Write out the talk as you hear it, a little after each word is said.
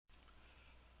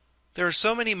There are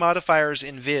so many modifiers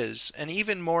in Viz, and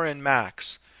even more in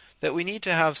Max, that we need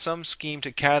to have some scheme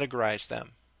to categorize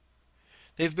them.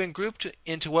 They've been grouped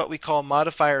into what we call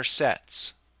modifier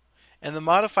sets, and the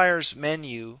modifiers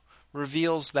menu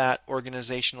reveals that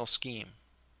organizational scheme.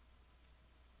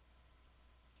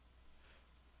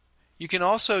 You can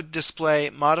also display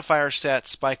modifier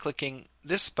sets by clicking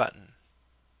this button.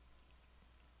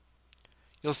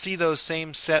 You'll see those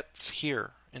same sets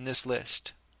here in this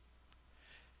list.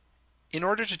 In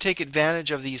order to take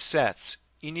advantage of these sets,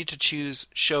 you need to choose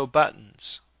Show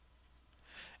Buttons.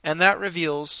 And that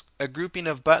reveals a grouping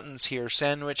of buttons here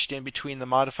sandwiched in between the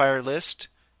modifier list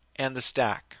and the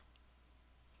stack.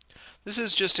 This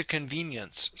is just a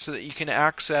convenience so that you can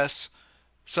access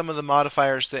some of the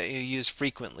modifiers that you use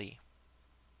frequently.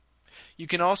 You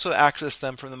can also access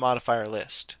them from the modifier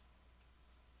list.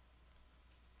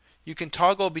 You can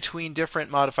toggle between different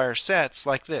modifier sets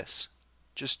like this.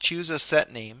 Just choose a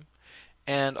set name,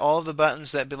 and all of the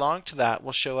buttons that belong to that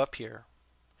will show up here.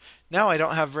 Now I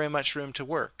don't have very much room to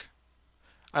work.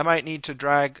 I might need to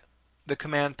drag the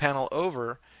command panel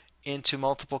over into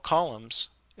multiple columns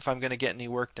if I'm going to get any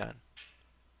work done.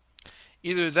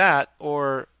 Either that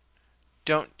or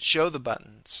don't show the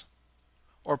buttons,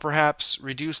 or perhaps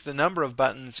reduce the number of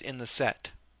buttons in the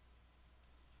set.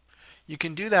 You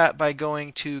can do that by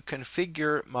going to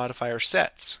Configure Modifier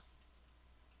Sets.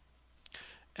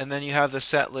 And then you have the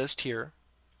set list here.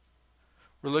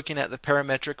 We're looking at the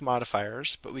parametric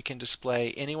modifiers, but we can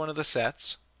display any one of the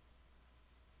sets.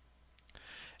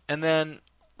 And then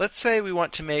let's say we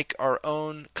want to make our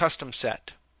own custom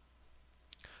set.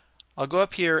 I'll go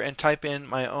up here and type in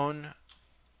my own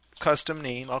custom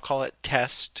name. I'll call it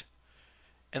Test,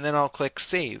 and then I'll click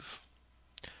Save.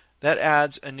 That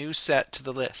adds a new set to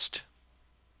the list.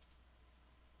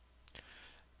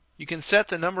 You can set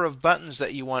the number of buttons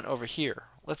that you want over here.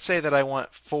 Let's say that I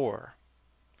want 4.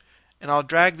 And I'll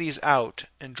drag these out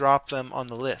and drop them on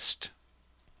the list.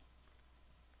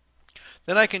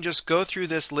 Then I can just go through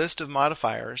this list of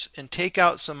modifiers and take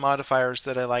out some modifiers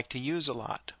that I like to use a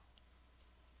lot,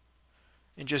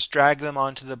 and just drag them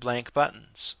onto the blank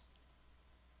buttons.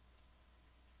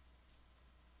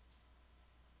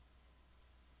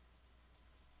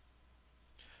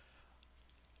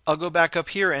 I'll go back up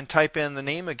here and type in the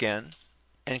name again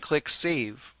and click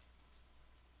Save,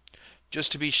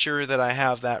 just to be sure that I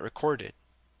have that recorded.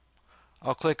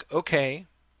 I'll click OK,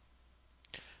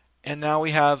 and now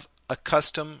we have a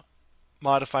custom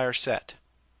modifier set.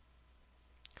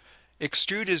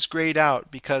 Extrude is grayed out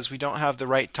because we don't have the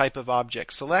right type of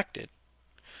object selected,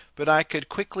 but I could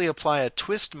quickly apply a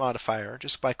twist modifier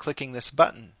just by clicking this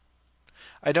button.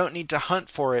 I don't need to hunt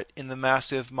for it in the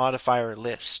massive modifier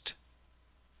list.